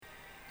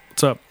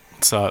What's up?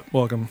 What's up?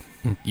 Welcome.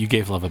 You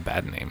gave love a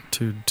bad name.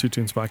 To Two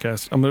Tunes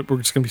Podcast. We're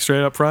just going to be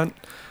straight up front.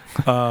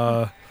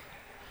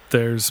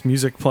 There's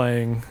music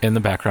playing in the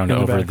background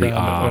over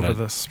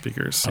the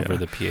speakers. Over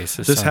the PA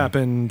system. This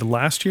happened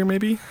last year,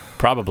 maybe?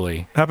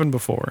 Probably. Happened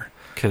before.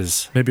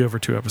 Maybe over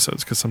 2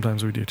 episodes, because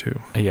sometimes we do 2.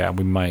 Yeah,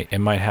 we might. It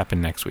might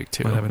happen next week,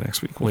 too. Might happen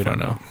next week. We don't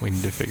know. We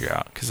need to figure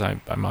out, because I'm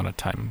on a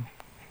time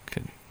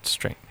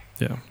constraint.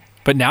 Yeah.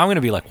 But now I'm going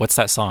to be like, what's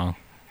that song?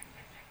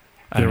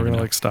 Yeah, we're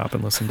going to stop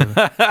and listen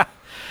to it.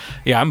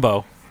 Yeah, I'm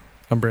Bo.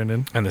 I'm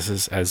Brandon. And this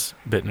is, as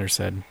Bittner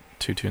said,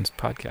 Two Tunes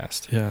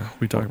Podcast. Yeah,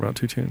 we talk about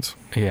 2 tunes.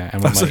 Yeah.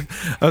 And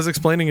I was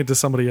explaining it to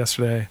somebody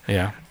yesterday.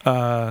 Yeah.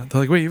 They're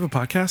like, wait, you have a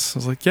podcast? I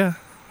was like, yeah,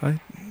 I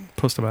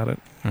post about it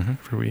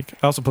every week.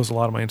 I also post a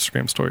lot of my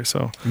Instagram stories.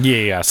 So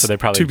yeah. So they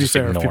probably to be just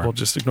fair, ignore. people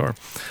just ignore.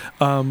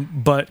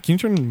 But can you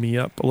turn me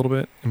up a little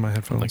bit in my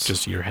headphones? Like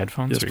just your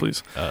headphones? Yes,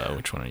 please.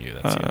 Which one are you?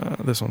 That's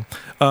you. This one.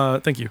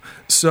 Thank you.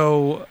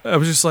 So I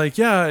was just like,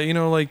 yeah,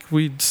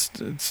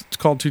 it's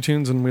called 2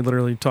 tunes, and we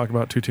literally talk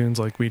about 2 tunes.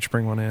 Like we each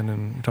bring one in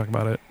and we talk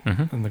about it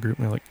in the group.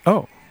 And they're like,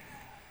 oh,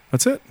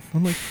 that's it.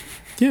 I'm like,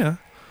 yeah.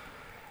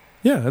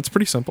 Yeah, it's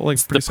pretty simple. Like,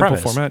 pretty simple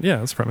format.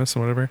 Yeah, it's premise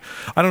and whatever.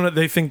 I don't know.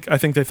 I think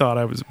they thought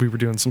we were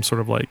doing some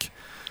sort of like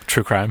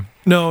true crime.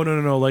 No.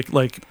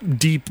 Like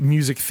deep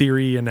music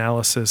theory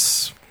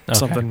analysis.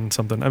 Okay.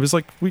 Something. I was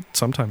like, we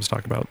sometimes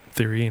talk about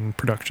theory and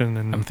production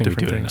and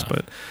different things,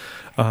 but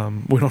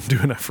we don't do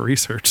enough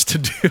research to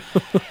do.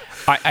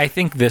 I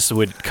think this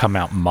would come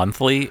out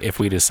monthly if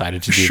we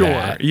decided to do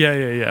that.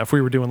 Yeah. If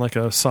we were doing like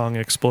a song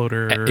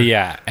exploder,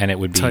 and it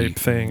would be type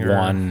thing,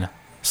 one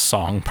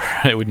song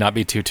it would not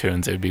be 2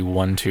 tunes, it would be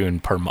 1 tune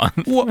per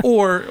month.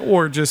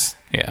 or just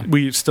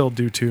we still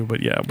do 2,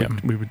 but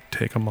we would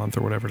take a month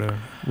or whatever to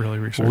really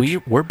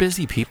research. We're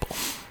busy people.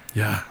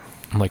 Yeah.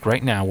 Like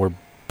right now we're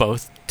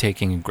both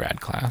taking a grad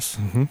class.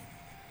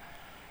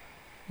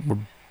 We're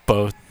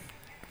both,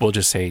 we'll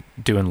just say,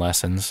 doing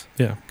lessons.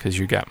 Yeah. Because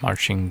you got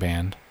marching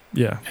band.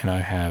 Yeah. And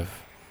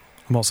I've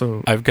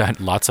got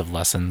lots of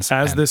lessons.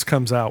 As this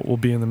comes out, we'll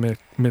be in the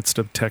midst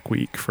of Tech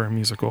Week for a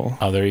musical.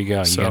 Oh, there you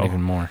go. You got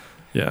even more.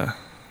 Yeah.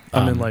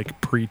 I'm in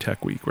like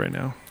pre-Tech Week right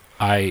now.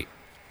 I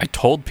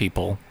told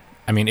people,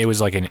 I mean, it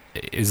was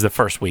the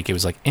first week. It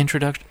was like,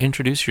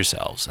 introduce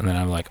yourselves. And then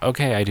I'm like,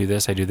 okay, I do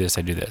this.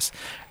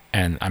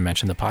 And I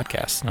mentioned the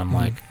podcast. And I'm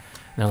like,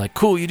 and they're like,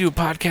 cool, you do a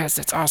podcast?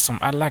 That's awesome.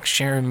 I like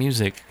sharing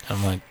music.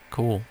 I'm like,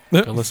 cool.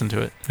 Go listen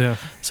to it. Yeah.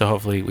 So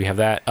hopefully we have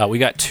that. We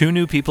got 2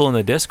 new people in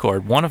the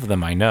Discord. One of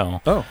them I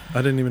know. Oh,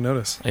 I didn't even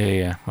notice.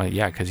 Yeah. Well,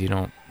 yeah, because you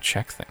don't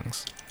check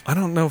things. I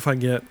don't know if I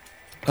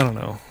don't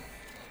know.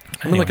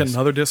 I'm in like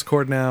another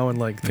Discord now, and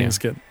like things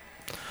get.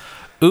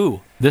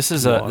 Ooh, this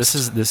is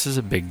lost.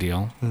 a big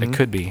deal. It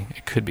could be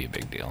a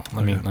big deal.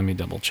 Let me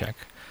double check.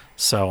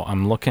 So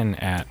I'm looking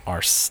at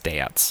our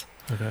stats.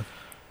 Okay.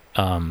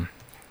 I'm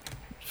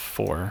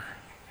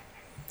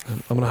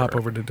gonna hop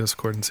over to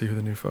Discord and see who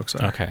the new folks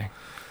are. Okay.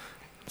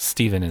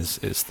 Steven is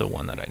the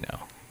one that I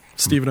know.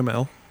 Stephen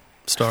Amell,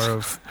 star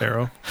of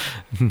Arrow.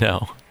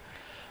 No.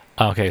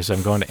 Okay, so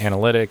I'm going to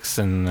analytics,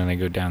 and then I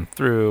go down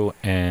through,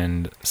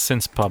 and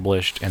since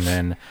published, and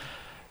then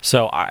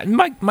so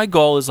my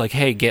goal is like,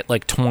 hey, get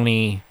like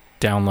 20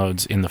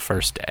 downloads in the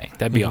first day.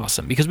 That'd be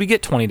awesome, because we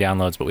get 20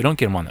 downloads, but we don't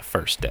get them on the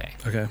first day.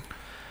 Okay.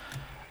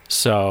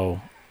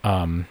 So,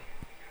 where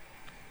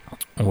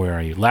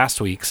are you? Last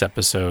week's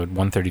episode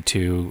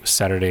 132,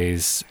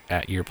 Saturdays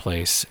at Your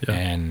Place,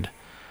 and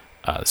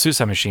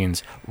Suicide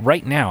Machines.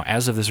 Right now,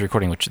 as of this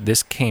recording, which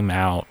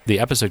the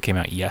episode came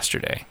out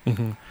yesterday.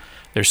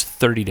 There's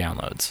 30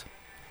 downloads.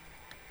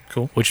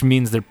 Cool. Which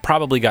means they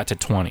probably got to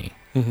 20.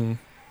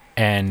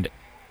 And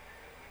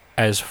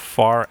as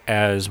far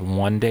as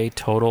one day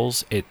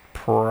totals, it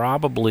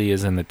probably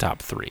is in the top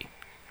 3.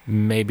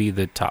 Maybe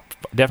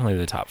definitely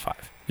the top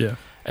 5. Yeah.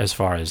 As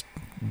far as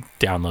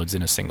downloads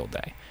in a single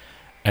day.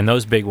 And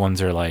those big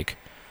ones are like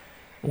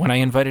when I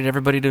invited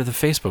everybody to the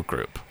Facebook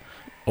group,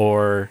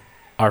 or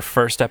our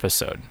first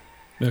episode.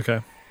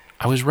 Okay.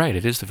 I was right.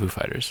 It is the Foo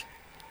Fighters.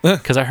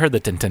 Because I heard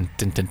the tin,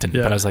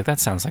 but I was like, that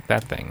sounds like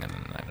that thing, and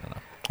I don't know.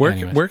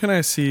 Where can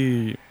I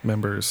see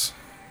members?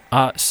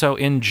 So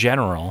in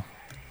general,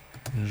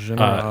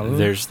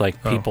 there's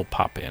like people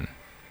pop in.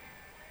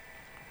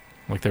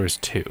 Like there was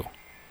 2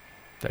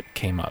 that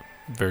came up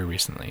very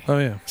recently. Oh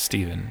yeah,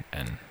 Steven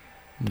and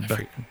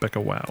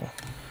Becca Wow.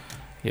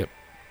 Yep.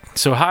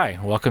 So hi,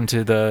 welcome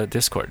to the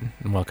Discord,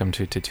 and welcome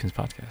to Tunes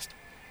Podcast.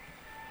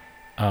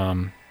 I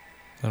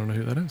don't know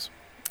who that is.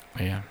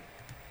 Yeah.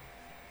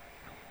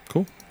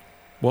 Cool.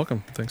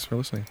 Welcome. Thanks for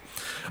listening.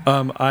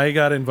 I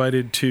got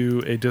invited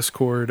to a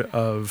Discord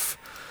of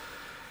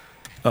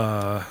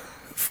our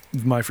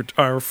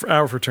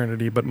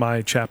fraternity, but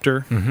my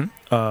chapter from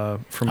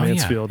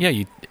Mansfield.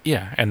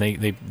 Yeah, and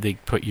they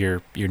put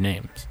your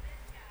names.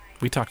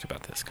 We talked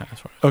about this kind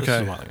of. Okay, this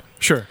was a while ago.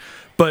 Sure,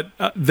 but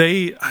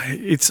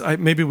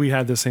maybe we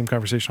had the same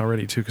conversation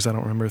already too, because I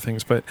don't remember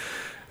things, but.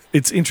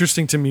 It's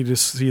interesting to me to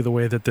see the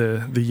way that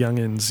the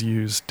youngins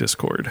use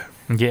Discord.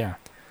 Yeah.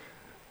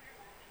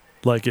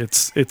 Like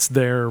it's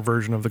their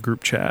version of the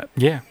group chat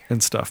Yeah.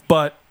 and stuff.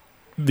 But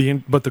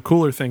the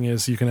cooler thing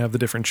is you can have the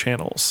different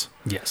channels.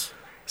 Yes.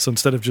 So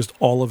instead of just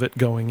all of it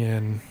going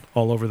in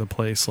all over the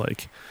place,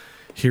 like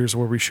here's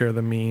where we share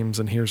the memes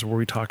and here's where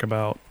we talk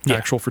about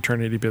actual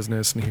fraternity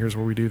business and here's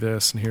where we do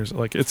this and here's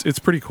like it's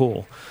pretty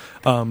cool.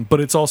 But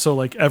it's also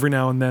like every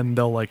now and then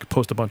they'll like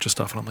post a bunch of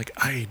stuff and I'm like,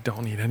 I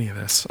don't need any of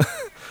this.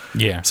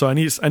 Yeah. So I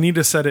need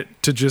to set it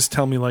to just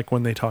tell me like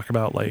when they talk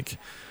about like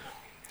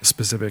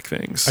specific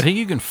things. I think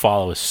you can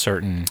follow a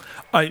certain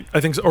I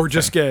think so, or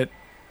just get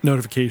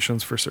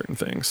notifications for certain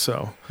things.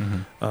 So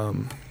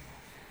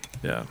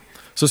yeah.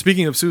 So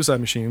speaking of suicide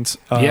machines,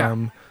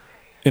 in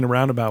a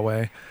roundabout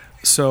way.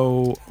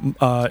 So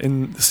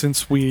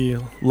since we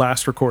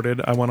last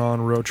recorded, I went on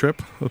a road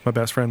trip with my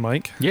best friend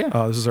Mike.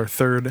 Yeah. This is our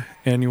 3rd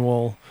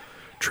annual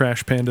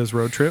Trash Pandas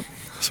road trip.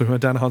 So we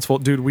went down to Huntsville.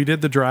 Dude, we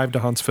did the drive to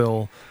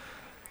Huntsville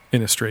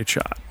in a straight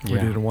shot. We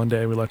did it in one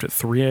day. We left at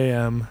 3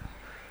 a.m.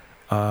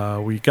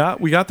 We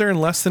got there in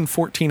less than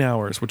 14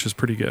 hours, which is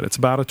pretty good. It's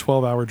about a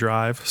 12-hour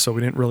drive, so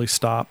we didn't really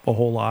stop a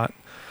whole lot.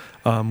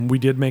 We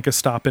did make a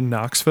stop in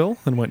Knoxville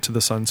and went to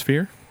the Sun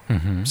Sphere.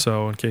 Mm-hmm.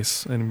 So in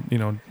case,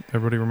 and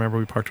everybody remember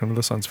we parked under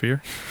the Sun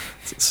Sphere.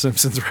 It's a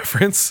Simpsons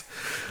reference.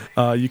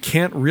 You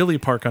can't really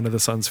park under the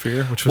Sun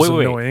Sphere, which was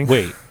annoying.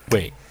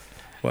 Wait.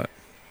 What?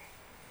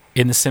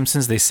 In The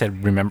Simpsons, they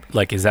said, remember,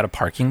 like, is that a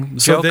parking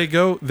So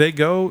joke? they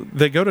go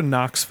to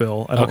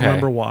Knoxville. I don't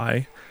remember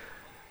why.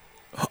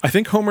 I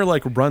think Homer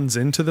like runs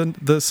into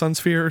the Sun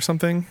Sphere or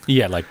something.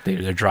 Yeah, like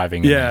they're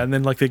driving. Yeah, and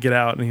then like they get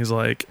out and he's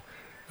like,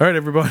 all right,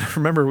 everybody,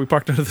 remember we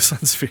parked under the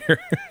Sun Sphere.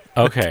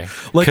 Okay.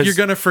 Like you're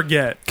going to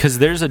forget. Because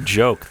there's a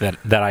joke that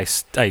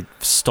I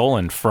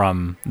stolen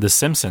from The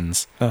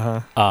Simpsons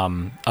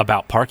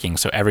about parking.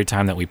 So every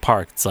time that we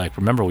park, it's like,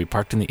 remember, we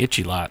parked in the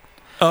itchy lot.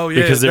 Oh,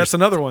 yeah, because that's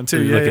another one,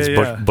 too. Yeah,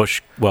 it's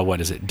Bush, well,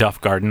 what is it? Duff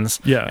Gardens.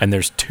 Yeah. And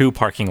there's 2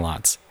 parking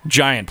lots,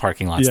 giant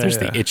parking lots. There's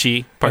the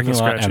itchy parking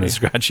lot and the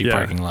scratchy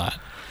parking lot.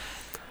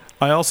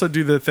 I also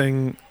do the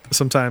thing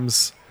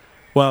sometimes,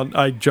 well,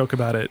 I joke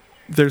about it.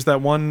 There's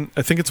that one,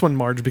 I think it's when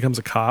Marge becomes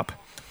a cop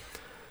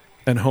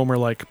and Homer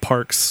like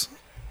parks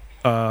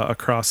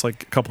across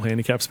like a couple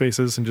handicap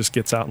spaces and just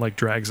gets out and like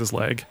drags his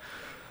leg.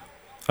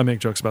 I make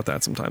jokes about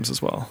that sometimes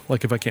as well.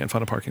 Like if I can't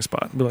find a parking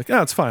spot, I'll be like,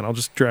 it's fine. I'll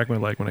just drag my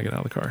leg when I get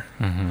out of the car.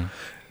 Mm-hmm.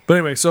 But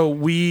anyway, so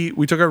we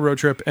took our road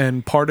trip,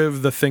 and part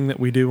of the thing that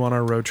we do on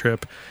our road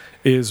trip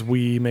is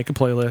we make a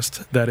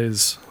playlist that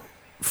is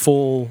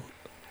full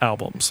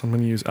albums. I'm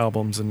going to use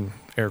albums in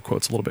air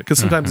quotes a little bit because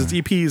sometimes it's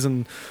EPs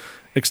and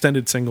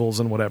extended singles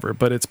and whatever.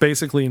 But it's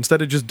basically,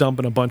 instead of just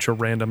dumping a bunch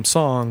of random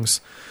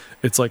songs,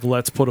 it's like,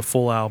 let's put a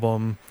full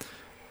album,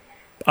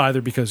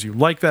 either because you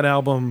like that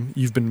album,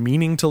 you've been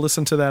meaning to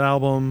listen to that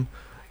album,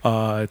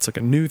 it's like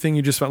a new thing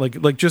you just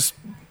found, like just,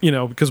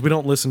 because we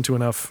don't listen to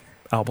enough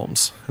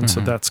albums. And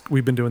so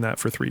we've been doing that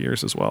for 3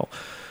 years as well.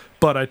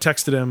 But I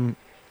texted him,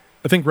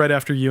 I think right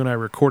after you and I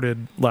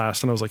recorded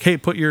last, and I was like, hey,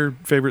 put your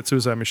favorite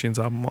Suicide Machines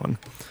album on.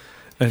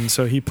 And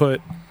so he put,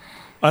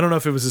 I don't know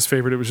if it was his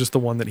favorite, it was just the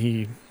one that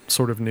he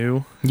sort of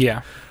knew.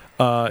 Yeah.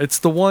 It's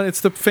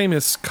the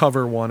famous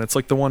cover one. It's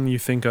like the one you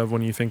think of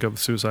when you think of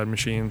Suicide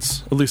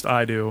Machines. At least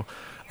I do.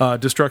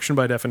 Destruction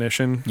by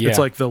Definition. Yeah. It's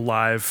like the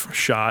live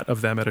shot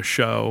of them at a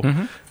show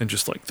and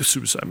just like the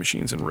Suicide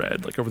Machines in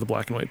red, like over the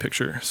black and white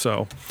picture.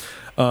 So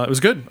it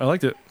was good. I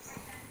liked it.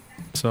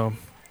 So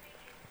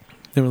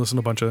then we listened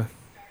to a bunch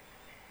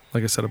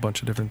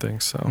of different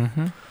things. So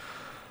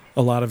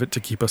a lot of it to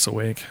keep us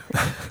awake.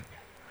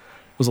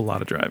 It was a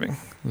lot of driving.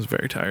 I was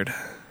very tired,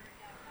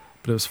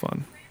 but it was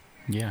fun.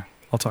 Yeah.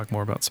 I'll talk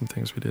more about some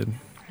things we did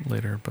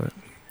later, but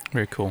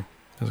very cool.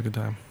 It was a good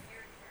time.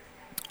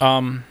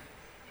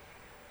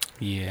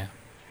 Yeah.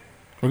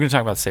 We're going to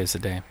talk about Saves the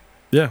Day.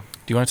 Yeah.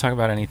 Do you want to talk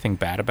about anything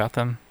bad about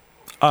them?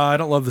 I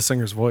don't love the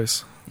singer's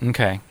voice.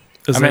 Okay.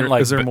 Is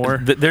there more?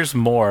 There's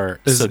more.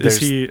 There's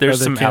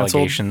some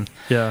canceled? Allegations.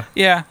 Yeah.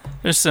 Yeah.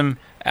 There's some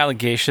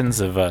allegations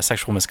of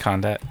sexual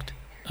misconduct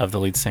of the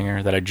lead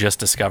singer that I just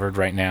discovered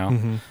right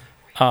now.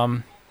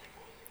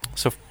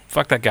 So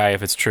fuck that guy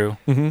if it's true.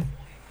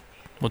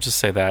 We'll just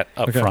say that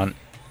up front.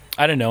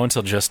 I didn't know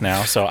until just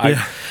now. So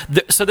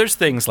so there's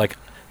things like,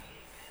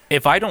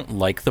 if I don't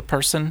like the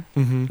person,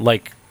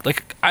 like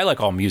I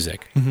like all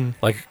music,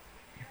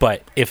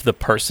 but if the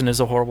person is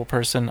a horrible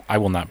person, I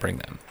will not bring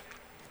them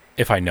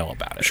if I know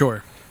about it.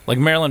 Sure. Like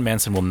Marilyn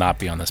Manson will not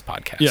be on this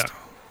podcast. Yeah.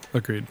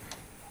 Agreed.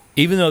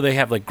 Even though they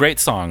have like great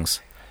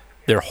songs,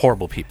 they're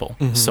horrible people.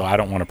 So I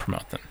don't want to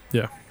promote them.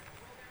 Yeah.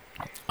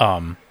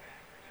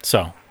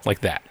 So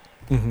like that.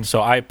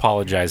 So I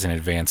apologize in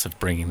advance of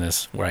bringing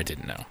this where I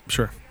didn't know.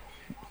 Sure.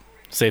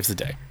 Saves the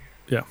day.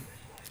 Yeah.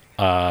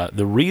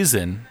 The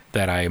reason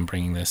that I am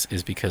bringing this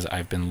is because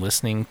I've been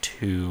listening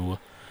to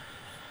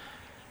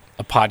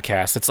a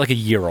podcast that's like a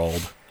year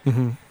old.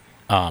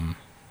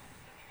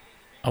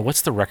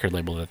 What's the record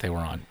label that they were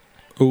on?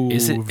 Ooh,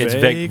 it's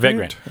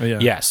Vagrant. Oh, yeah.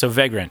 Yeah, so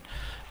Vagrant.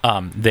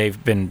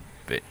 They've been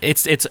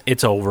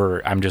it's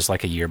over. I'm just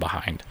like a year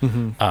behind.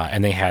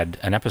 And they had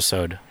an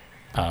episode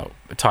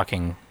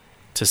talking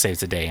to Saves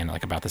the Day and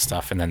like about this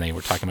stuff, and then they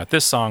were talking about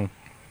this song,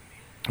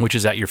 which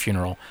is At Your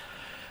Funeral,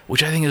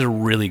 which I think is a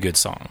really good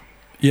song.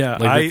 Yeah,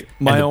 Like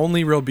my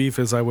only real beef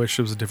is I wish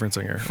it was a different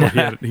singer. Or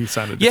he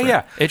sounded different.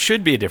 Yeah, it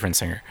should be a different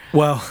singer.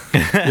 Well,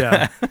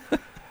 yeah.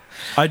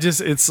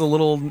 It's a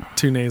little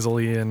too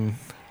nasally, and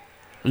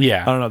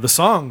Yeah, I don't know. The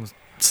song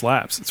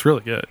slaps. It's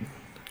really good.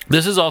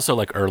 this is also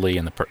like early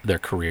in their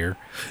career.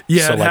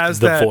 Yeah, so it like has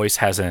the that voice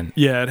hasn't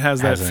Yeah, it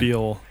has that hasn't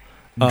feel.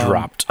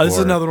 dropped. This is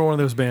or- another one of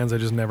those bands I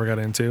just never got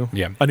into.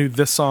 Yeah. I knew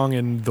this song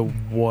and the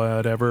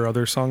whatever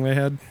other song they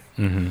had.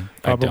 Mm-hmm.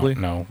 Probably. I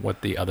don't know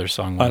what the other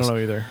song was. I don't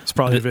know either. It's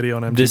probably a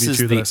video on This is MTV2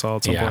 that the- I saw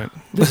at some point.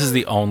 This is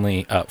the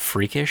only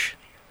Freakish.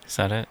 Is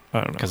that it? I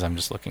don't know. Because I'm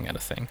just looking at a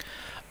thing.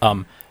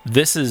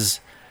 This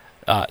is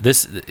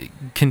this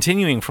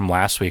continuing from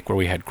last week where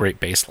we had great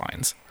bass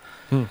lines.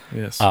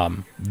 Yes.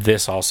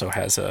 This also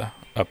has a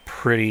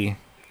pretty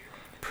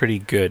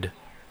good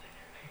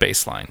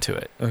bass line to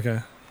it. Okay.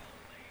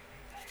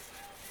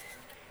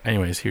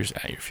 Anyways, here's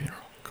At Your Funeral.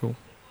 Cool.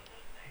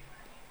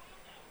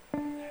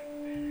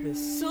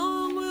 This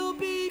song will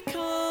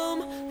become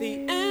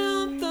the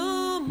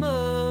anthem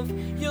of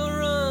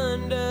your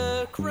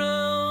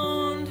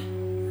underground.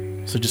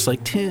 So just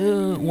like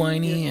too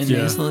whiny and Yeah.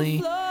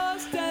 nasally.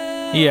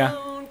 Yeah.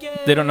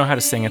 They don't know how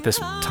to sing at this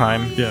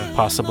time, Yeah.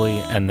 possibly,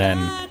 and then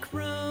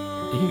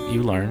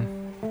you learn.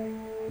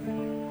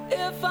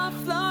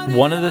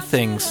 One of the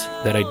things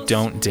that I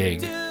don't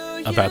dig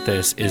about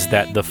this is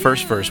that the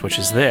first verse, which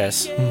is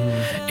this,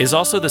 is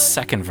also the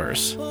second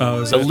verse.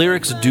 Oh, is The it?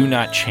 lyrics do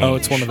not change. Oh,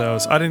 it's one of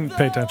those. I didn't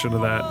pay attention to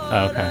that.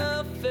 Okay.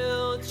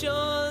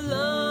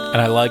 And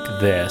I like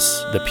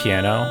this, the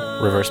piano,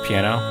 reverse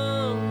piano,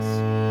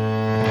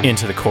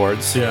 into the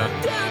chords. Yeah.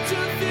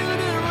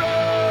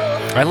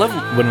 I love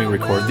when we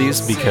record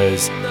these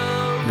because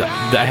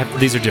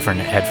these are different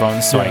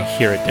headphones, so I Yeah.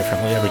 hear it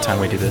differently every time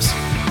we do this.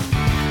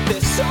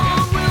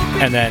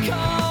 And then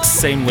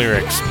same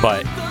lyrics,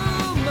 but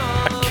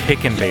a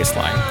kick and bass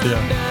line Yeah.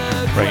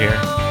 right here.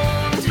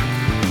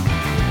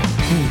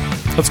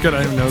 That's good.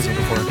 I didn't know it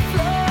before.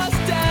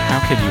 How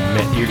could you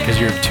admit because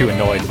you're too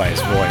annoyed by his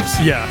voice?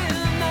 Yeah.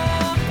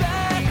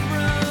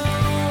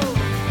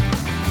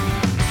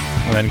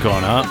 And then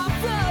going up,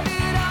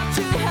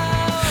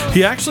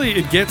 He actually,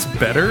 it gets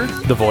better.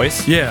 the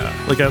voice. Yeah.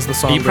 Like as the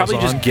song You goes probably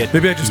on. just get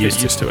Maybe I just used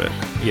get used to it.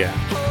 Yeah.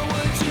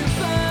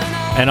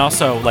 And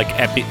also, like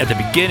at the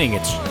beginning,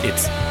 it's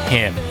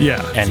him. Yeah.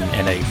 And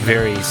a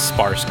very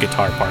sparse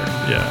guitar part.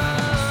 Yeah.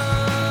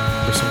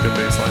 There's some good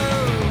bass line.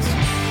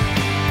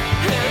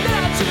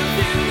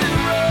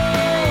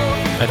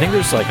 I think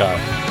there's like a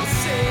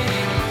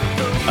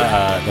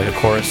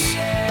chorus,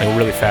 like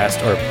really fast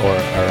or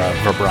a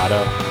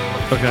vibrato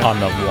Okay.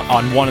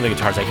 on one of the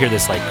guitars. I hear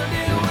this like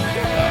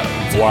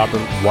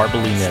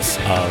warbliness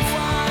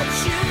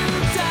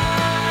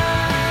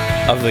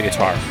of the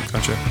guitar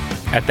Gotcha.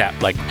 at that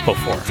like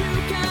before.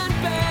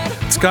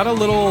 It's got a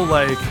little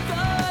like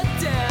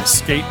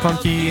skate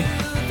punky.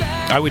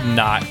 I would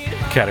not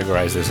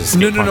categorize this as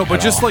skate No, punk but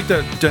at just all. like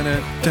the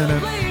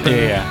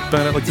Yeah.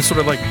 like this sort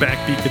of like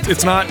backbeat.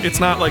 It's not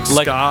like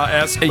Like-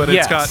 ska-esque, but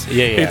yes. it's got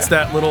Yeah. it's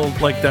that little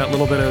bit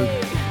of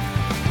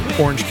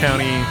Orange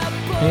County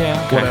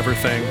yeah, okay. whatever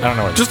thing. I don't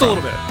know where Just they're a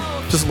from. little bit.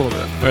 Just a little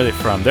bit. Where are they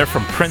from? They're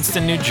from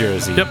Princeton, New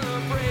Jersey. Yep.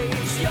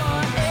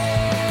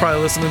 Probably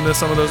listening to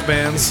some of those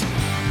bands.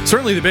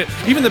 Certainly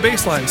even the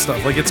bass line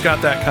stuff. Like it's got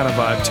that kind of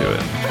vibe to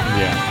it.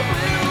 Yeah.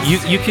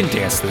 You can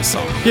dance to this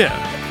song. Yeah.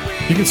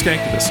 You can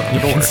skank to this song.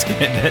 It'll work.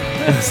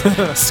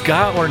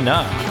 Ska or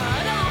not.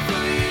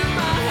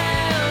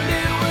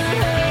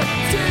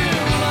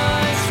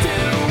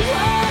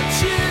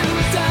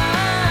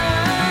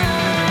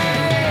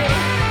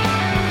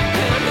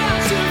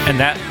 And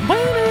that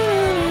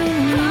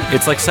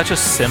it's like such a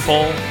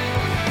simple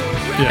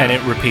Yeah. and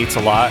it repeats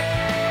a lot,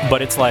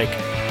 but it's like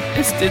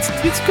it's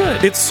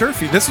good. It's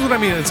surfy. This is what I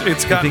mean.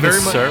 It's got think very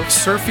it's much surf?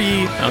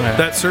 surfy. Okay.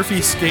 That surfy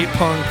skate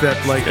punk. That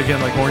like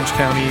again like Orange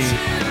County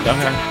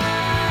Okay.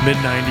 mid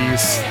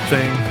 '90s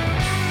thing.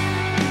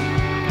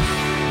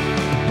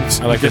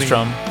 I like this Getting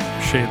drum.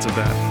 Shades of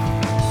that.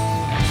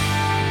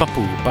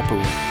 Bapu, bapu.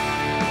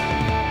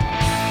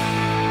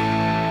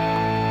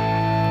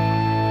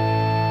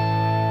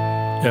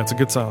 Yeah, it's a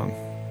good song.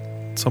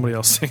 Somebody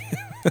else sing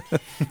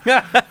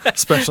it.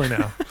 Especially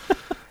now.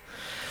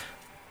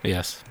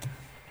 Yes.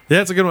 Yeah,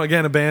 it's a good one.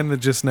 Again, a band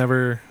that just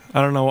never.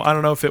 I don't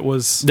know if it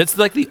was. That's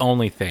like the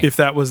only thing. If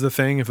that was the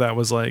thing. If that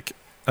was like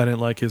I didn't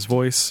like his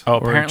voice. Oh, or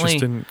it apparently- just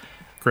didn't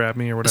grab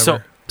me or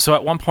whatever. So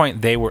at one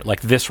point they were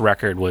like this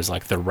record was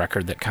like the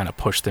record that kind of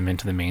pushed them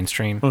into the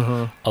mainstream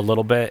a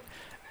little bit,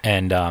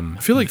 and I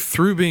feel like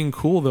through being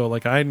cool though,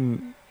 like I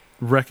didn't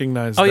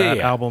recognize Oh, that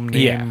yeah. album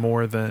name Yeah.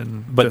 more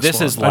than. but this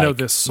one. is like I know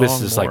this song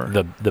is more.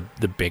 like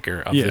the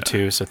bigger of Yeah. the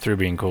two. So Through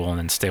Being Cool and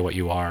then Stay What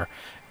You Are,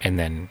 and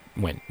then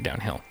went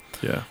downhill.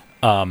 Yeah.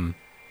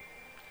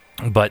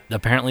 But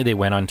apparently they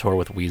went on tour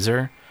with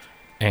Weezer,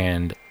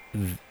 and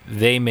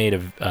they made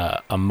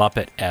a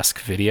Muppet-esque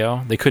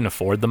video. They couldn't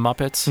afford the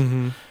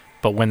Muppets,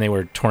 But when they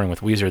were touring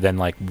with Weezer, then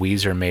like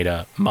Weezer made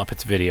a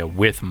Muppets video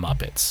with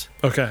Muppets,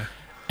 Okay.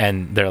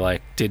 and they're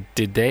like, did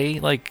they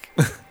like,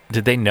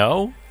 did they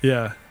know?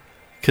 Yeah.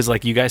 Because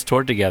like you guys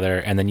toured together,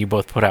 and then you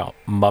both put out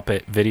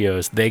Muppet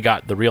videos. They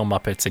got the real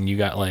Muppets, and you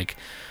got like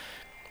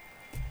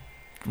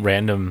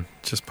random,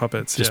 Just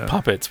puppets. just yeah.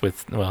 puppets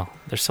with. Well,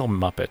 they're still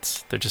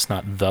Muppets. They're just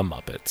not the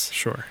Muppets.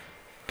 Sure.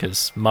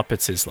 Because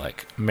Muppets is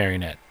like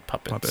marionette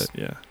puppets. Puppet.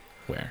 Yeah.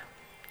 Where?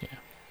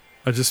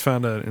 I just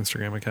found an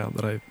Instagram account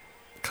that I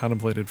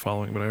contemplated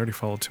following, but I already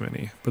followed too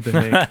many. But they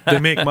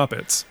make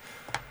Muppets.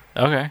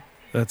 Okay.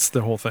 That's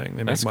the whole thing.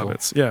 They make That's cool.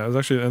 Muppets. Yeah, it was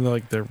actually,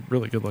 and they're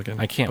really good looking.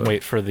 I can't But-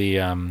 wait for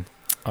the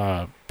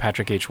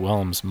Patrick H.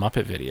 Willems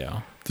Muppet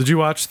video. Did you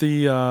watch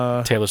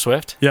the? Taylor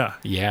Swift? Yeah,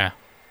 Yeah.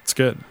 it's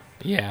good.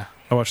 Yeah.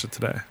 I watched it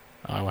today.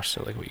 Oh, I watched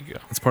it like a week ago.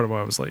 That's part of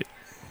why I was late.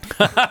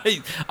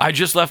 I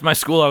just left my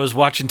school. I was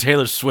watching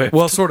Taylor Swift.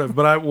 Well, sort of.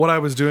 But what I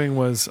was doing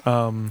was,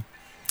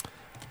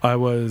 I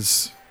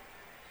was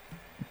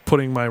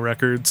putting my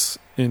records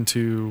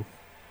into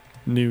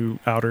new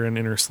outer and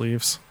inner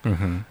sleeves,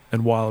 Mm-hmm.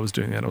 and while I was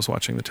doing that, I was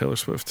watching the Taylor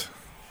Swift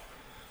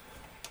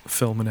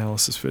film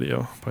analysis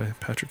video by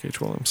Patrick H.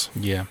 Willems.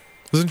 Yeah.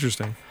 It was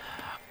interesting.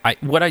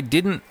 What I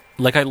didn't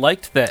like, I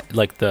liked that,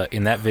 like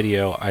in that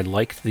video, I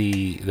liked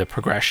the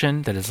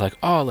progression that it's like,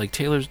 oh, like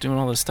Taylor's doing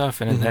all this stuff,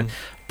 and then,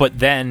 but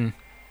then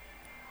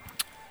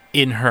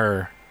in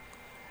her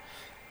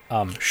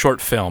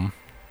short film,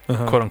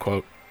 quote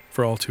unquote,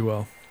 For All Too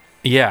Well.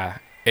 yeah,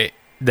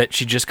 that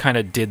she just kind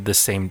of did the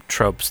same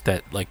tropes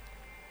that like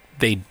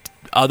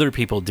other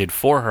people did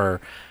for her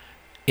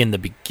in the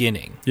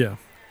beginning, Yeah,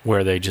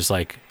 where they just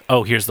like,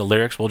 oh, here's the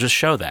lyrics, we'll just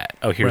show that.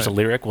 Oh, here's a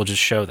lyric, we'll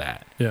just show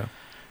that. yeah,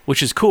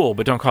 Which is cool,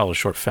 but don't call it a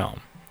short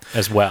film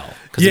as well,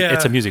 because Yeah.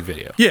 it's a music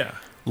video. yeah.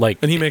 Like,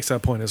 And he makes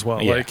that point as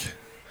well. Yeah. Like,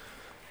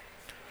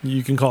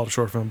 you can call it a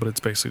short film, but it's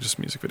basically just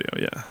a music video.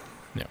 Yeah,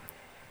 Yeah.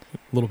 A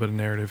little bit of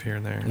narrative here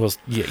and there. well,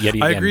 yet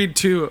again, I agreed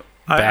too.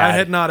 I bad.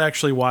 had not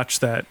actually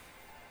watched the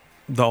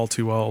All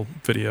Too Well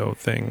video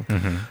thing.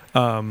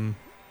 Mhm.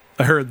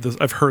 I've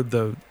heard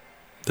the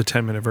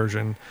 10-minute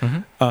version.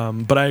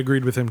 Mhm. But I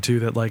agreed with him too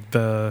that like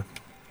the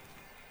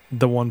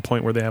one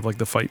point where they have like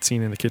the fight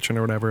scene in the kitchen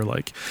or whatever,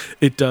 like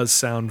it does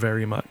sound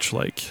very much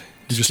like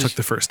you just took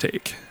the first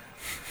take.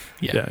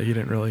 Yeah. He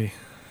didn't really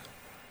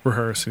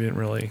rehearse. He didn't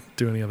really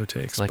do any other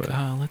takes. It's like, but,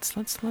 oh,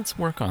 let's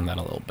work on that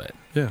a little bit.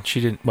 yeah, She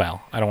didn't.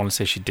 Well, I don't want to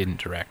say she didn't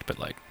direct, but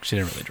like she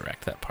didn't really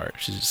direct that part.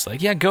 She's just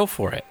like, yeah, go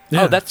for it.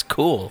 Yeah. Oh, that's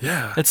cool.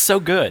 yeah, That's so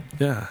good.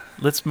 yeah.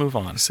 Let's move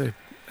on. I say,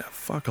 yeah,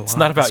 fuck a lot. It's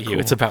not about That's you. cool.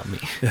 It's about me.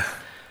 Yeah.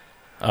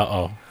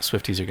 Uh-oh.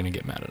 Swifties are going to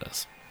get mad at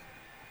us.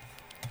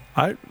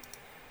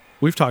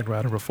 We've talked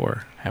about her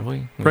before. Have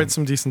we? Write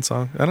some decent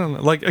song. I don't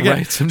know. Like again,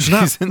 Write some she's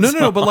not, decent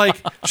no, but like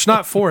she's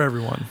not for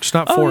everyone. She's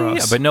not for us.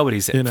 Yeah, but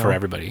nobody's you know? for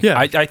everybody. Yeah.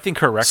 I think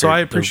her record. So I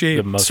the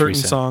appreciate most certain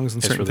recent, songs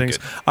and is certain really things.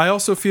 good. I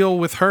also feel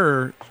with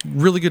her,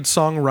 really good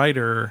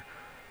songwriter.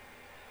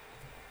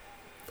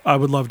 I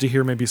would love to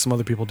hear maybe some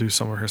other people do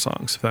some of her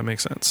songs, if that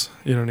makes sense.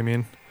 You know what I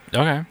mean?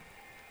 Okay.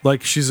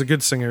 Like she's a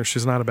good singer.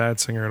 She's not a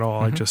bad singer at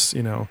all. I Mhm. just,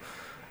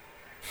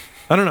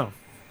 I don't know.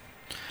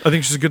 I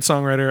think she's a good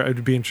songwriter. It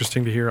would be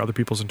interesting to hear other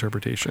people's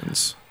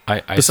interpretations.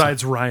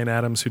 Besides Ryan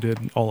Adams, who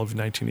did all of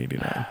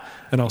 1989.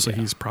 And also Yeah.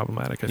 he's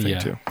problematic, I think,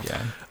 too.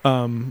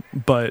 Yeah.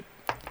 But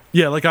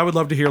yeah, like I would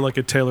love to hear like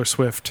a Taylor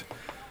Swift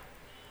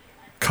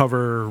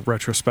cover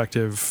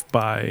retrospective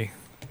by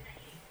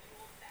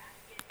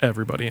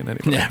everybody and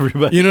anybody.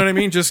 Everybody. You know what I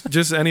mean?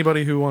 Just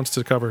anybody who wants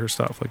to cover her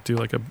stuff, like do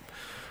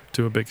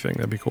a big thing.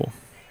 That'd be cool.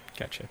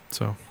 Gotcha.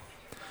 So,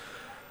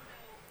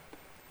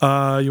 you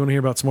want to hear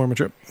about some more of my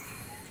trip?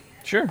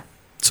 Sure.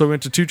 So we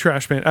went to two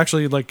trash band.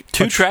 Actually, like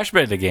Two Trash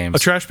Banda games. a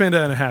trash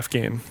banda and a half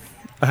game.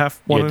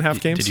 One and a half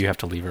games. Did you have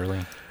to leave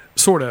early?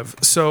 Sort of.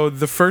 So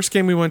the first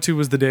game we went to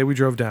was the day we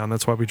drove down.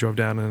 That's why we drove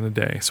down in a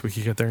day, so we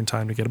could get there in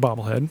time to get a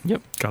bobblehead.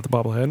 Yep. Got the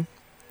bobblehead.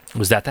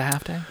 Was that the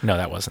half day? No,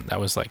 that wasn't. That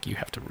was like you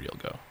have to real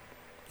go.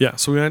 Yeah,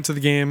 so we went to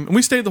the game, and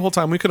we stayed the whole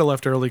time. We could have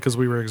left early because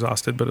we were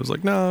exhausted, but it was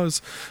like, no,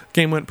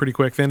 game went pretty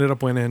quick. They ended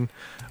up winning.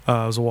 It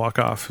was a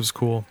walk-off. It was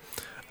cool.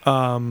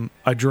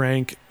 I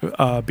drank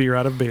beer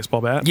out of a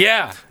baseball bat.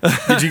 Yeah.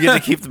 Did you get to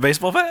keep the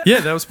baseball bat? Yeah,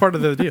 that was part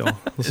of the deal.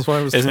 This is why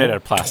it was Isn't it out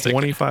of plastic?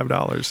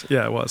 $25.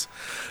 Yeah, it was.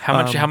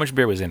 How much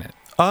beer was in it?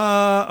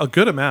 A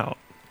good amount.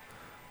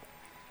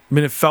 I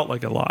mean, it felt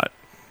like a lot.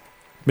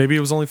 Maybe it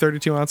was only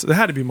 32 ounces. It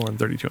had to be more than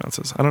 32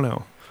 ounces. I don't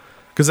know.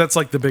 Because that's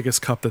like the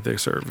biggest cup that they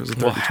serve is a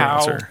 32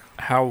 ouncer.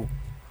 How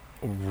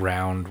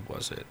round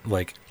was it?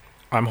 Like,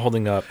 I'm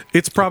holding up.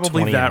 It's probably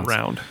 20 that ounce.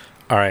 round.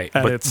 All right,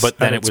 At but its- then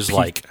at it its was peak.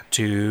 like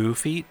 2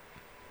 feet.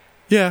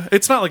 Yeah,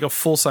 it's not like a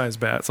full size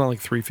bat. It's not like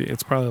 3 feet.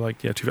 It's probably like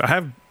 2 feet. I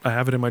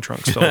have it in my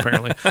trunk still.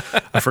 Apparently,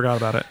 I forgot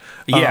about it.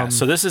 Yeah,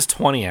 so this is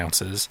 20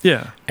 ounces,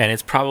 Yeah, and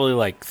it's probably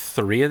like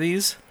 3 of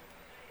these.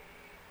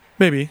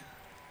 maybe.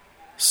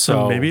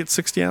 So Maybe it's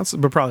 60 ounces,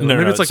 but probably No,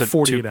 maybe no, it's like it's a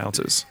 48 two-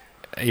 ounces.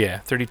 yeah,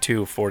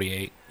 32,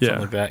 48, Yeah.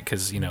 something like that,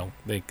 because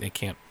they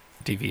can't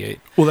deviate.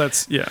 Well,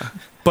 that's yeah.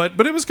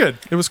 But it was good.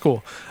 It was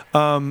cool.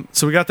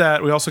 So we got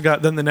that. We also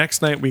got, then the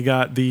next night we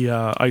got the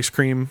ice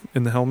cream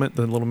in the helmet,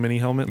 the little mini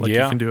helmet, like you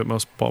can do at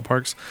most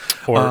ballparks,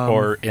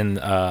 or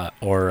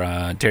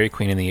Dairy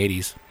Queen in the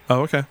 80s.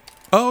 Oh, okay.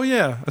 Oh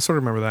yeah, I sort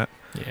of remember that.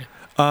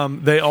 Yeah.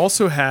 They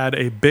also had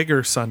a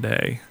bigger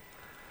sundae,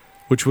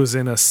 which was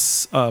in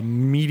a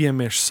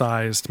medium-ish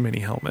sized mini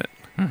helmet.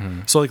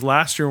 Mm-hmm. So like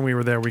last year when we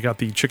were there, we got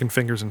the chicken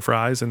fingers and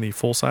fries in the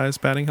full-size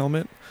batting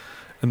helmet.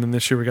 And then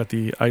this year we got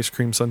the ice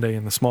cream sundae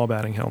in the small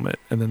batting helmet.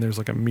 And then there's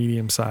like a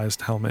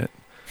medium-sized helmet,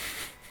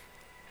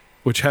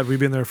 which had we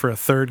been there for a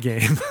third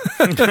game,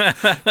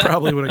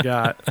 probably would have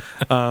got.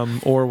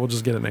 Or we'll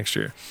just get it next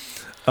year.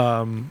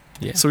 So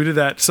we did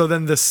that. So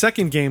then the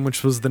second game,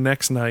 which was the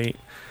next night,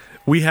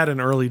 we had an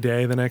early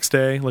day the next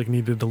day, like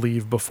needed to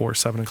leave before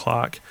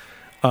 7:00.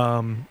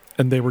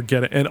 And they were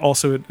getting, and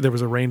also there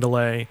was a rain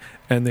delay,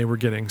 and they were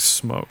getting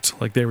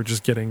smoked. Like they were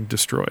just getting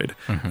destroyed.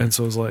 Mm-hmm. And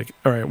so it was like,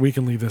 all right, we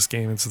can leave this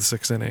game. It's the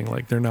 6th inning.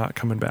 Like they're not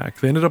coming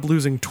back. They ended up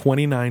losing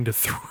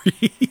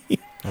 29-3.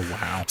 Oh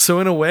wow! So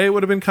in a way, it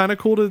would have been kind of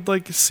cool to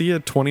like see a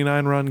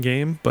 29-run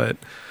game, but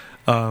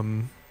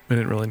we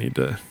didn't really need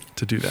to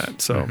do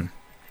that. So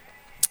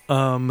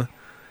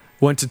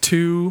went to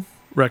 2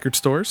 record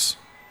stores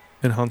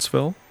in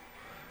Huntsville.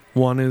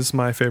 One is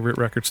my favorite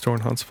record store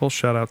in Huntsville.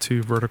 Shout out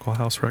to Vertical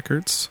House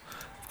Records.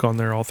 I've gone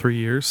there all 3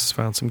 years.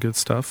 Found some good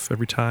stuff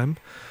every time.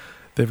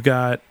 They've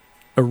got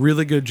a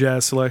really good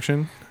jazz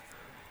selection.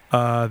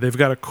 They've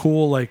got a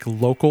cool like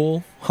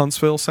local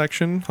Huntsville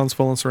section,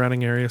 Huntsville and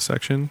surrounding area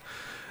section.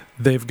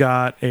 They've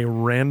got a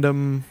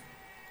random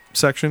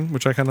section,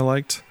 which I kind of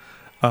liked.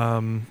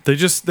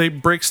 They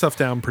break stuff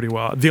down pretty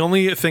well. The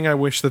only thing I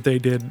wish that they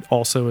did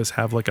also is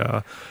have like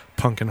a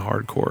punk and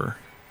hardcore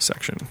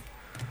section.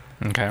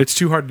 Okay. It's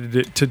too hard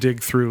to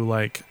dig through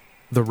like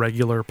the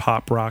regular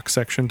pop rock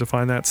section to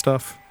find that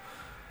stuff,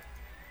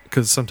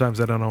 because sometimes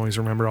I don't always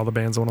remember all the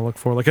bands I want to look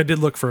for. Like I did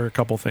look for a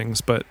couple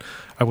things, but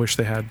I wish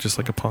they had just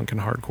like a punk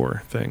and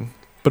hardcore thing.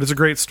 But it's a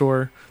great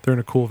store. They're in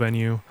a cool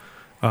venue.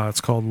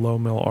 It's called Low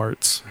Mill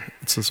Arts.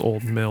 It's this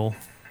old mill.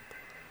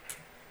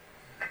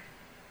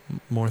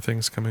 More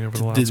things coming over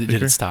the loudspeaker.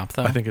 Did it stop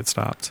though? I think it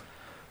stopped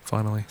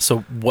finally.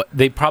 So what?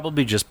 They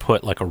probably just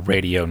put like a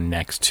radio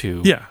next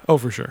to. Yeah. Oh,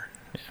 for sure.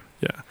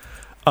 Yeah.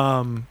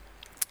 And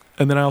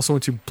then I also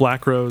went to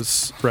Black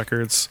Rose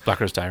Records. Black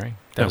Rose Diary.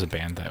 That was a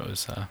band that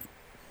was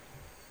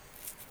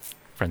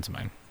friends of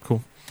mine.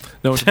 Cool.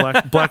 No, it's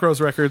Black Rose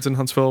Records in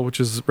Huntsville,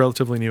 which is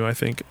relatively new, I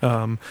think.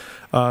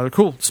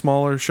 Cool,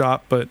 smaller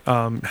shop, but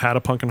had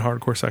a punk and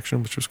hardcore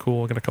section, which was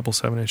cool. I got a couple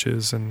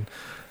 7-inches and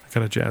I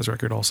got a jazz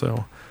record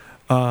also.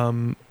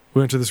 We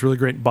went to this really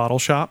great bottle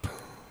shop,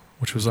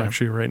 which was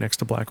actually right next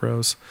to Black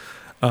Rose.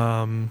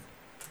 And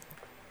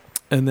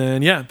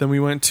then we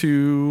went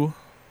to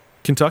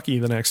Kentucky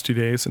the next 2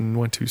 days and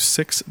went to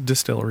 6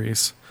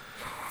 distilleries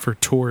for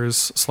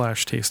tours /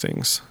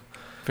 tastings.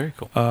 Very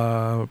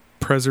cool.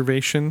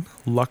 Preservation,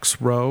 Lux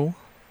Row.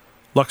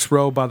 Lux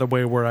Row, by the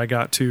way, where I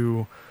got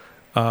to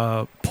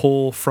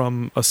pull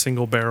from a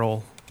single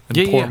barrel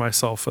and pour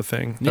myself a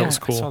thing. That was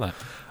cool. I saw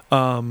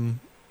that.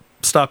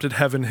 Stopped at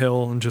Heaven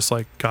Hill and just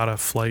like got a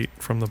flight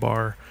from the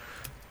bar.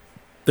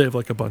 They have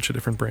like a bunch of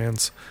different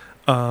brands.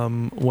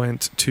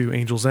 Went to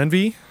Angel's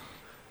Envy.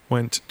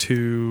 Went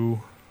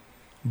to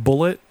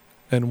Bullet,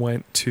 and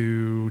went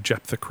to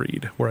Jephthah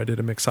Creed, where I did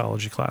a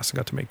mixology class and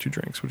got to make 2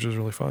 drinks, which was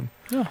really fun.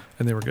 Yeah.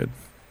 And they were good.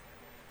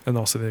 And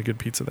also they had good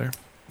pizza there.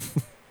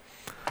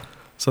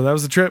 So that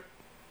was the trip.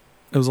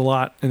 It was a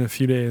lot in a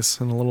few days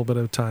and a little bit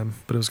of time,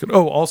 but it was good.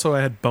 Oh, also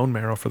I had bone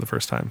marrow for the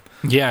first time.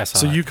 Yeah, I saw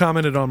So that. you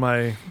commented on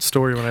my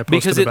story when I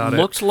posted about it. Because it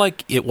looked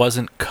like it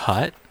wasn't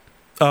cut.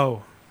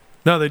 Oh.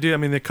 No, they do. I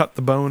mean, they cut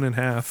the bone in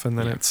half and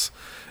then it's...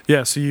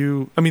 Yeah, so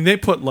they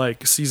put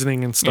like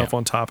seasoning and stuff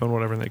on top and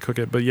whatever and they cook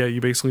it. But yeah, you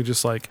basically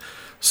just like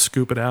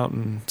scoop it out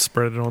and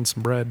spread it on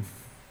some bread.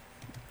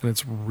 And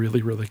it's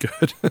really, really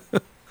good.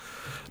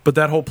 But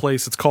that whole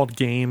place, it's called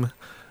Game.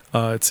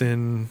 It's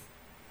in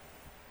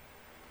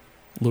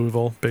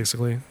Louisville,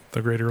 basically,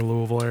 the greater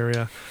Louisville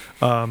area.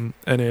 And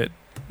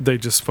they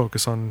just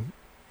focus on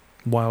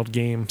wild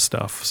game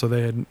stuff. So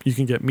you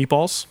can get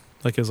meatballs,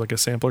 like as like a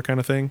sampler kind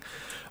of thing.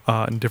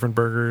 And different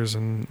burgers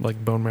and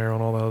like bone marrow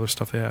and all the other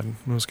stuff they had.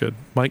 It was good.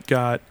 Mike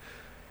got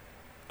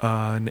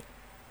an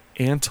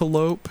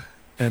antelope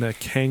and a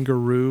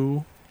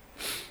kangaroo,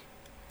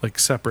 like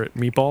separate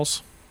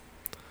meatballs.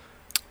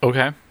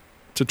 Okay.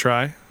 To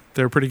try.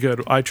 They're pretty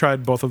good. I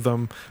tried both of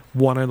them.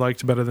 One I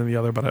liked better than the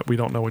other, but we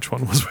don't know which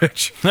one was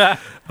which. I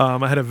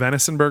had a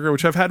venison burger,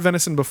 which I've had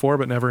venison before,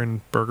 but never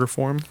in burger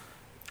form.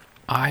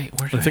 I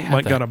think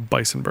Mike got a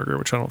bison burger,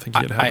 which I don't think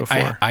he had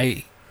before.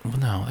 Well,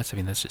 no,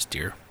 that's just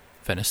deer.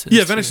 Venison.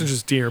 Yeah, venison's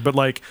just deer, but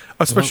like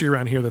especially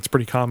around here, that's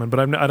pretty common.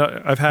 But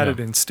I've had it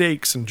in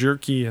steaks and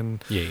jerky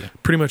and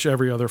pretty much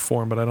every other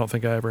form, but I don't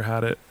think I ever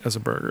had it as a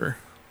burger.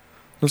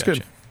 It was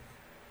good.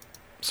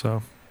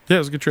 So yeah, it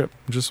was a good trip.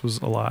 It just was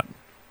a lot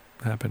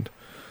happened.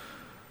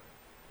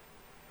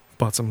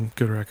 Bought some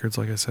good records,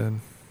 like I said.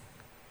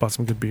 Bought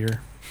some good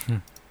beer.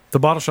 The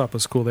bottle shop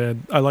was cool.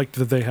 I liked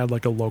that they had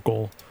like a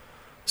local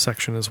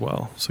section as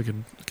well, so we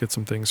could get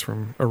some things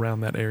from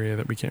around that area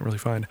that we can't really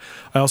find.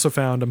 I also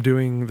found, I'm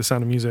doing The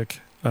Sound of Music,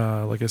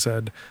 like I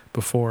said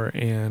before,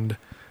 and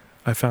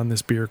I found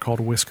this beer called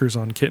Whiskers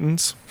on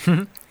Kittens,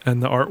 and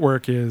the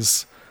artwork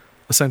is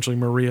essentially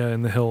Maria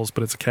in the Hills,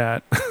 but it's a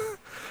cat.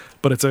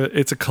 But it's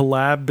a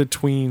collab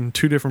between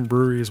two different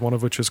breweries, one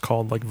of which is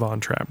called like Von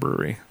Trapp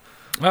Brewery.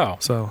 Oh,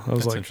 So I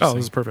was like, oh,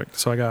 this is perfect.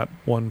 So I got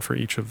one for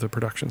each of the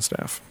production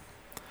staff.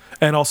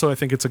 And also I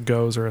think it's a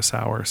Goes or a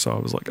Sour, so I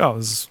was like, oh,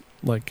 this is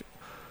like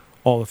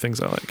all the things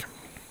I like.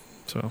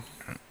 So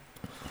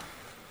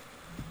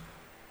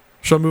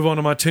shall I move on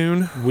to my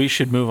tune? we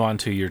should move on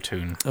to your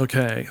tune.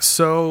 Okay,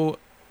 so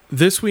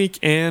this week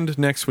and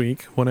next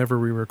week, whenever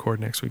we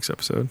record next week's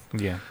episode,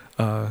 Yeah.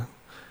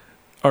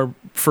 are,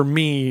 for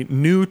me,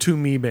 new to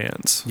me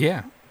bands.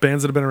 Yeah.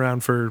 Bands that have been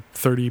around for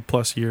 30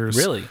 plus years.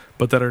 Really?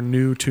 But that are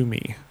new to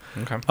me.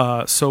 Okay.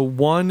 So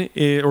one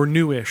is, or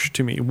newish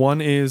to me.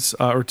 One is,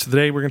 or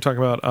today we're going to talk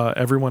about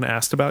Everyone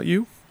Asked About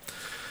You,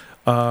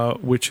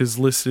 which is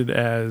listed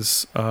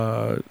as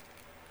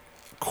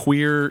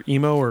queer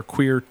emo or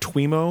queer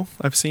twemo,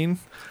 I've seen.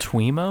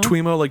 Twemo?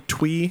 Twemo, like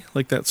twee,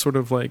 like that sort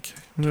of like,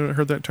 you know,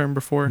 heard that term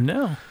before?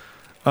 No.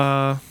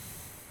 How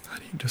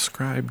do you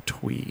describe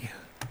twee?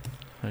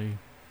 I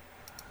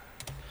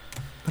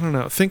don't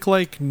know. Think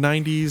like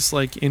 90s,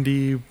 like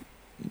indie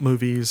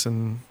movies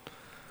and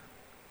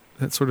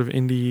that sort of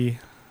indie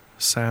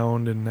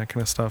sound and that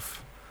kind of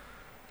stuff.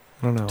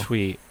 I don't know.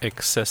 Twee,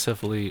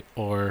 excessively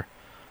or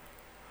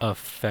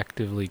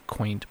effectively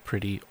quaint,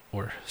 pretty,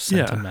 or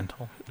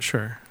sentimental.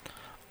 Sure.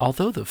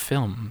 Although the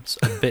film's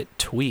a bit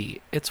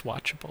twee, it's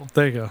watchable.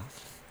 There you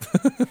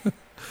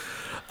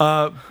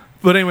go.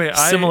 But anyway,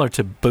 Similar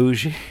to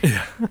bougie.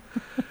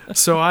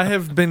 So I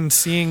have been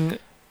seeing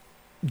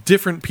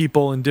different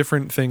people and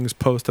different things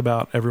post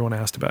about Everyone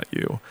Asked About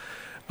You.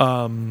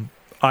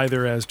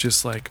 Either as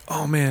just like,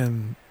 oh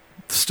man,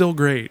 still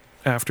great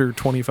after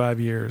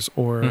 25 years,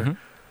 or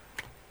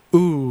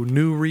ooh,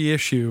 new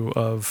reissue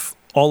of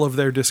all of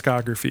their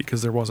discography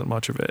because there wasn't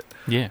much of it.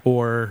 Yeah.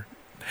 Or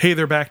hey,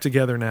 they're back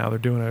together now. They're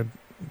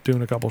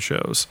doing a couple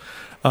shows.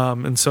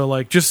 And so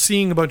like just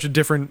seeing a bunch of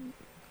different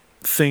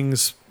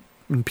things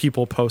and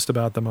people post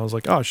about them, I was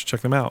like, oh, I should check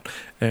them out.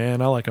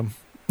 And I like them.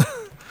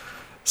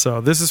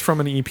 So this is from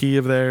an EP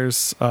of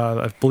theirs.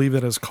 I believe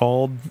that is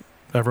called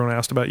Everyone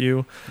Asked About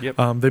You. Yep.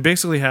 They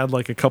basically had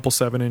like a couple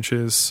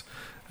 7-inches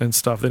and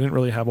stuff. They didn't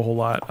really have a whole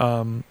lot.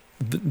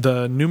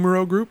 The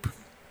Numero Group,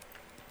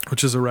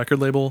 which is a record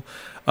label,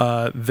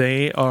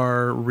 they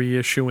are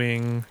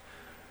reissuing.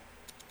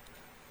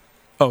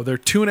 Oh, they're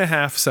 2.5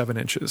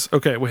 7-inches.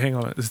 Okay, wait, hang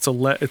on. It's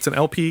an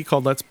LP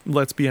called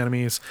Let's Be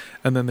Enemies,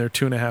 and then they're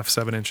 2.5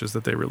 7-inches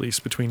that they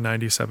released between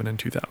 97 and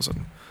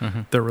 2000.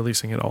 They're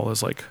releasing it all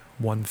as like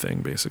one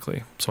thing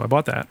basically. So I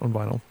bought that on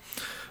vinyl.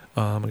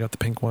 I got the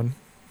pink one.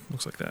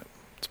 Looks like that.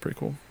 It's pretty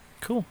cool.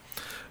 Cool.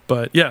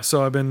 But yeah,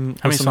 so I've been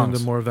listening to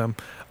more of them.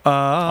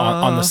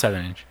 On the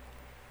 7-inch.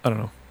 I don't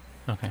know.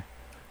 Okay.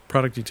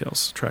 Product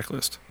details, track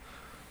list.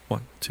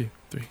 1, 2,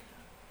 3,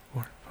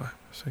 4, 5,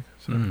 6,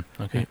 7,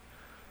 Okay. 8,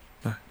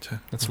 9, 10.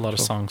 That's a lot of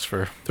 12, songs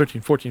for...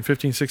 13, 14,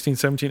 15, 16,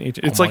 17,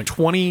 18. It's like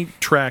 20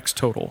 tracks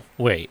total.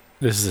 Wait,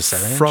 this is a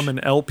 7-inch? From an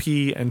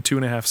LP and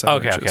 2.5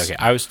 7-inches.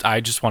 Okay. I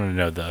just wanted to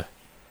know the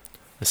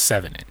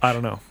 7-inch. I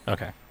don't know.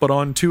 Okay. But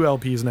on 2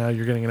 LPs now,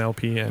 you're getting an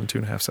LP and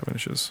 2.5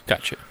 7-inches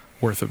Gotcha.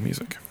 worth of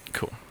music.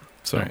 Cool.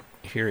 So All right.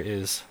 Here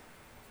is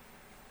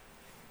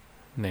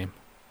name.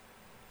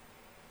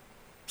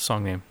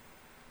 Song name.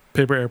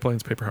 Paper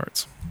Airplanes, Paper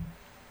Hearts.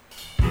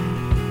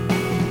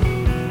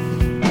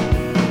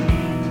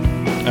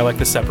 I like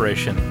the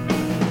separation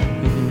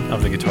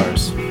of the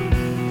guitars.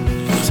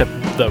 Except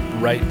the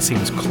right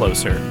seems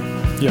closer,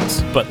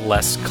 Yes. but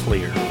less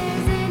clear.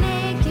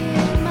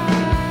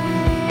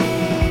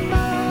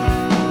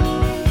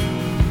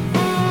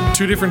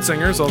 Two different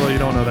singers, although you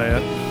don't know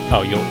that yet.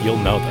 Oh, you'll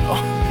know though.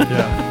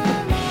 Yeah.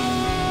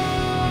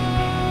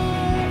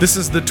 This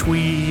is the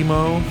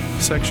Tweemo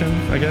section,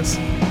 I guess.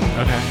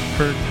 Okay.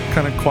 Her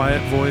kind of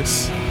quiet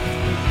voice.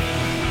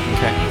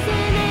 Okay.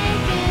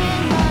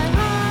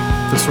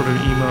 The sort of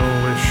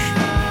emo-ish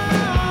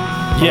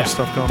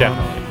stuff going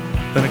definitely.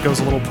 on. Then it goes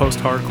a little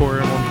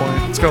post-hardcore at one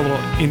point. It's got a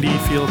little indie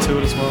feel to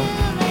it as well.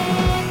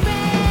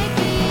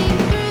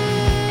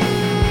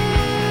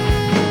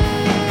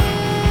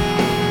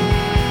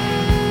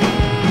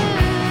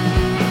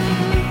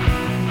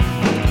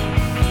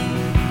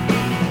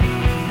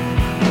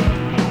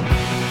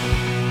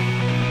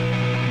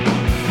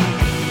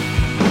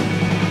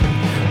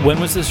 When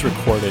was this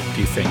recorded,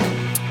 do you think?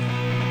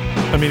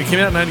 I mean, it came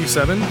out in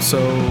 97, so...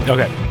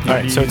 Okay. All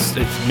right, so it's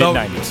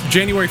mid-90s.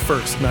 January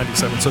 1st,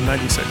 97, so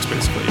 96,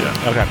 basically,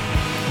 yeah. Okay.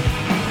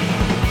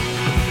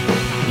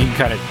 You can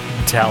kind of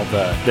tell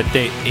the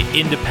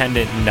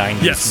independent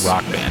 90s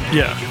rock band.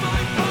 Yeah.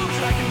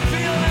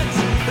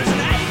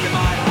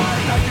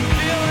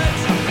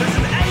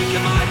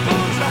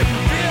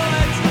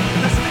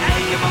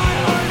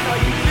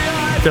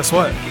 Guess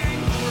what?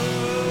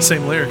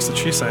 Same lyrics that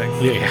she sang.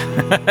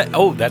 Yeah.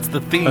 Oh, that's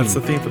the theme. That's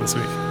the theme for this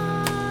week.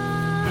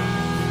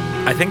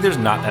 I think there's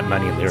not that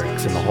many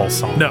lyrics in the whole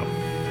song. No,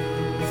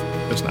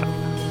 there's not.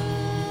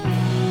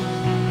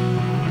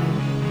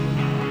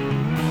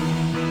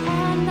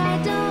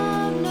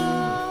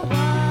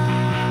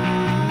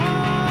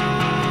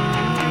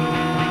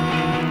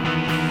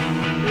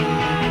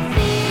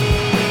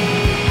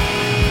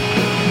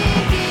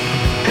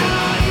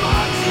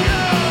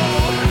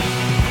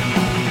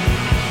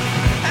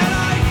 And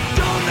I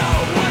don't know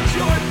why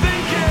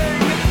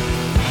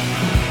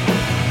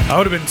you're I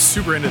would have been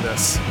super into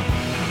this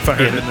if I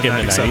heard it in the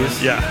 97.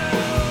 90s? Yeah.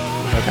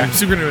 Okay. I'm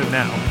super into it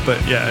now, but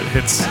yeah,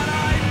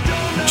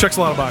 it checks a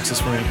lot of boxes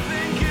for me.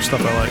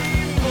 Stuff I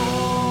like.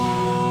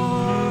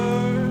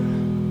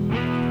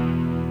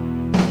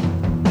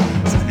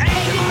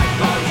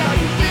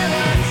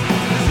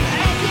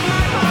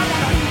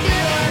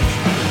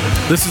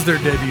 This is their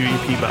debut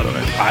EP, by the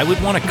way. I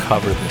would want to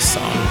cover this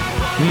song.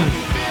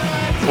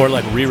 Or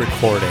like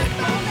re-record it.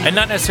 And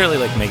not necessarily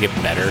like make it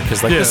better,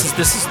 because like Yeah.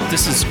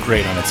 this is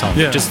great on its own.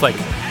 Yeah. Just like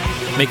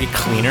make it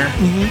cleaner.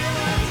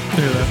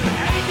 Hear that?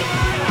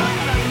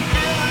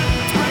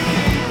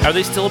 Are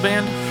they still a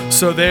band?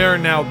 So they are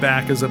now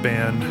back as a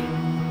band.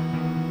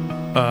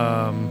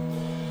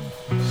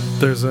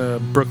 There's a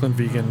Brooklyn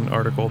Vegan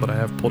article that I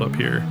have pulled up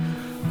here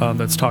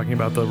that's talking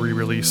about the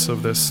re-release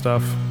of this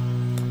stuff.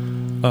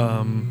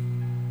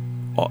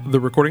 The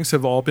recordings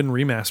have all been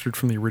remastered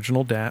from the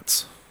original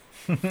DATs.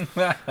 There's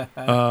going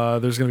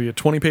to be a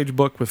 20-page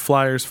book with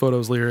flyers,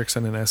 photos, lyrics,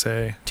 and an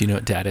essay. Do you know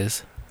what DAT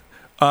is?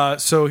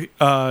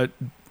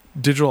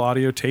 Digital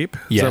audio tape.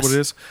 Is Yes. that what it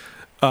is? Do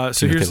you know what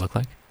they Here's look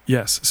like?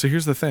 yes. So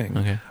here's the thing.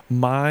 Okay.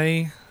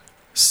 My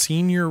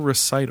senior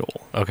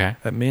recital Okay.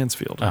 at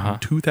Mansfield Uh-huh. in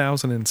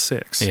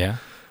 2006 Yeah.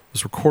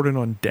 was recorded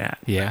on DAT.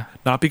 Yeah.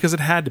 Not because it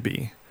had to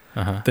be.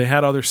 Uh-huh. They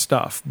had other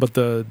stuff, but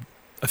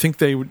I think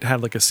they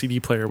had like a CD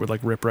player would like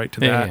rip right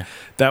to Yeah, that. yeah.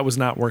 That was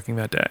not working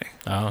that day.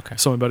 Oh, okay.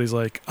 So my buddy's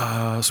like,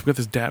 so we got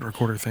this DAT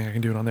recorder thing. I can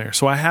do it on there.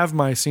 So I have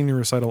my senior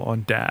recital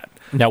on DAT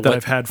Now that what,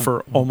 I've had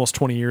for almost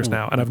 20 years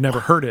now, and I've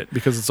never heard it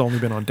because it's only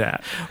been on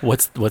DAT.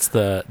 what's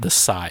the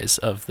size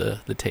of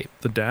the tape?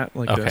 The DAT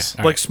like Okay, this,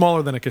 all like right.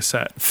 smaller than a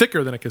cassette,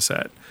 thicker than a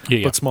cassette,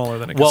 Yeah. but smaller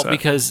than a Well, cassette.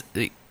 because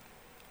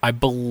I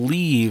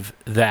believe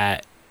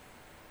that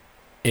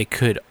it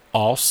could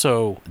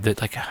also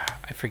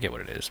I forget what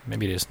it is.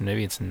 Maybe it is.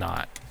 Maybe it's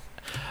not.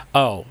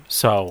 Oh,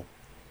 so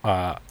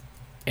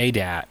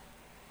ADAT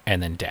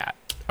and then DAT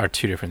are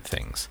two different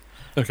things.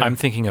 okay. I'm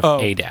thinking of Oh.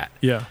 ADAT,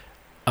 yeah,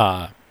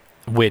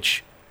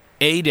 which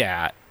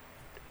ADAT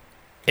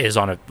is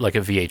on a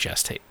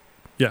VHS tape,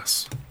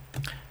 yes,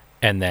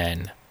 and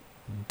then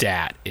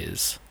DAT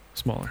is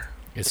smaller.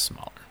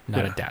 smaller.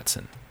 Not Yeah. a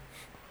Datsun.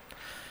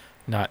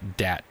 Not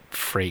DAT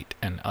freight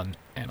and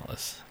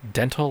analyst.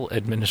 Dental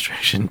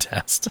administration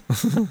test.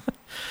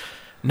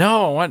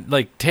 No, I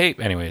want tape.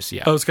 Anyways,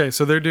 yeah. Okay,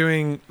 so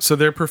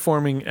they're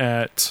performing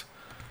at.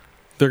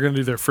 They're going to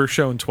do their first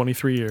show in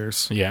 23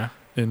 years Yeah,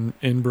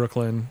 in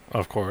Brooklyn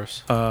of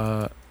course.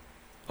 on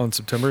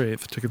September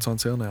 8th. Tickets on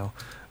sale now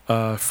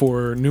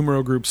for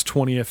Numero Group's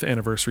 20th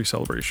anniversary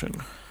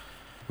celebration,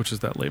 which is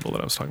that label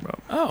that I was talking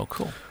about. Oh,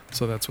 cool.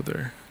 So that's what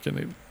they're going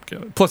to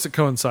get. Plus, it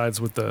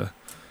coincides with the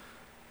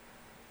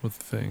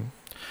thing.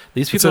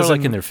 These It people are says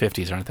in in- their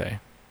 50s, aren't they?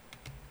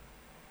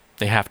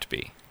 They have to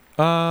be.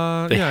 They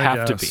yeah, I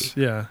have to guess.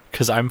 be. Yeah.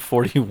 Because I'm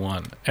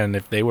 41. And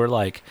if they were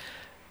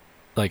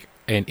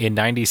in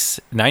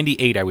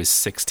 98, I was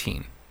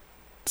 16.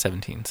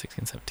 17.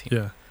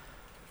 Yeah.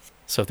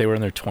 So if they were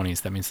in their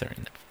 20s, that means they're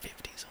in their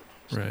 50s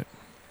almost. Right.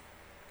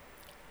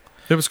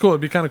 It was cool.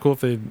 It'd be kind of cool if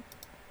they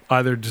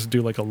either just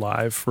do like a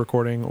live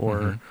recording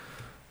or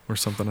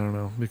something. I don't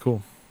know. It'd be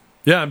cool.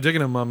 Yeah, I'm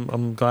digging them.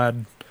 I'm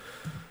glad,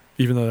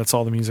 even though that's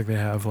all the music they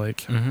have,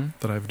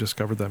 that I've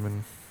discovered them,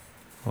 and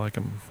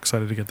I'm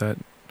excited to get that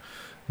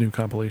new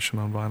compilation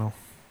on vinyl.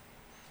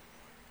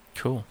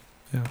 Cool.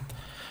 Yeah.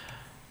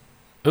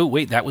 Oh,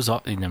 wait, that was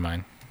all. Never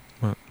mind.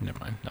 What? Never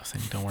mind.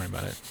 Nothing. Don't worry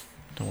about it.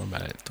 Don't worry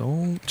about it.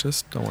 Don't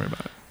worry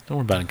about it. Don't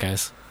worry about it,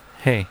 guys.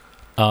 Hey,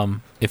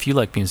 if you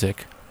like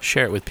music,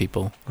 share it with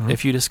people. Uh-huh.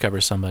 If you discover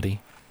something,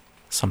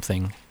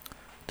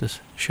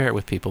 just share it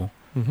with people.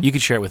 Mhm. You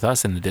could share it with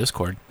us in the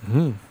Discord. Mhm.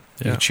 You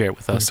Yeah. could share it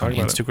with We can us talk on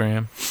about it.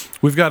 Instagram.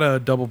 We've got a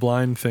double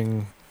blind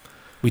thing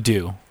We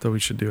do. that we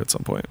should do at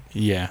some point.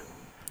 Yeah.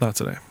 Not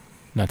today.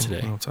 Not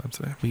today. No time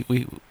today.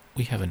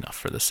 We have enough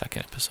for the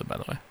second episode, by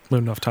the way. We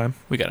have enough time.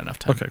 We got enough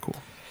time. Okay, cool.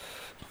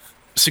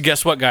 So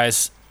guess what,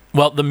 guys?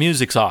 Well, the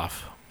music's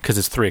off because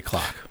it's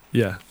 3:00.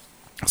 Yeah.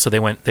 So they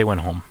went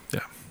home. Yeah.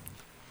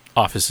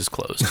 Office is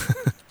closed.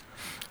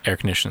 Air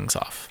conditioning's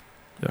off.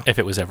 Yeah. If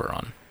it was ever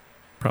on.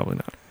 Probably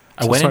not.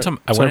 I went into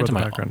the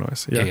my background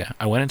noise. yeah.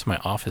 I went into my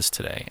office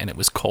today and it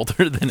was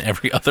colder than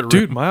every other room.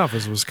 Dude, my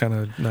office was kind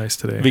of nice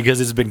today. because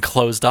it's been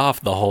closed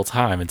off the whole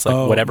time. It's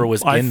like whatever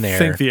was in there. I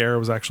think the air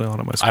was actually on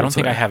at my school. I don't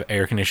think I today. have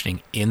air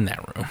conditioning in that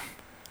room.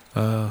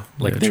 Yeah,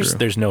 There's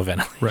true. no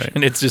ventilation. Right.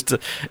 And it's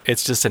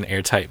just an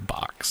airtight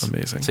box.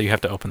 Amazing. So you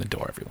have to open the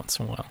door every once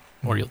in a while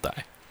or you'll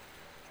die.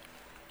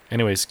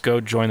 Anyways,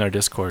 go join our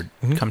Discord.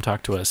 Mhm. Come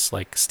talk to us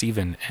like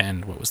Steven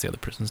and what was the other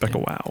person's Becca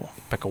name? Wow.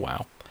 Becca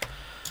Wow.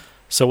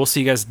 So we'll see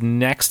you guys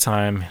next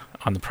time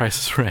on The Price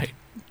is Right.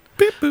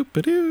 Beep boop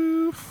ba doo.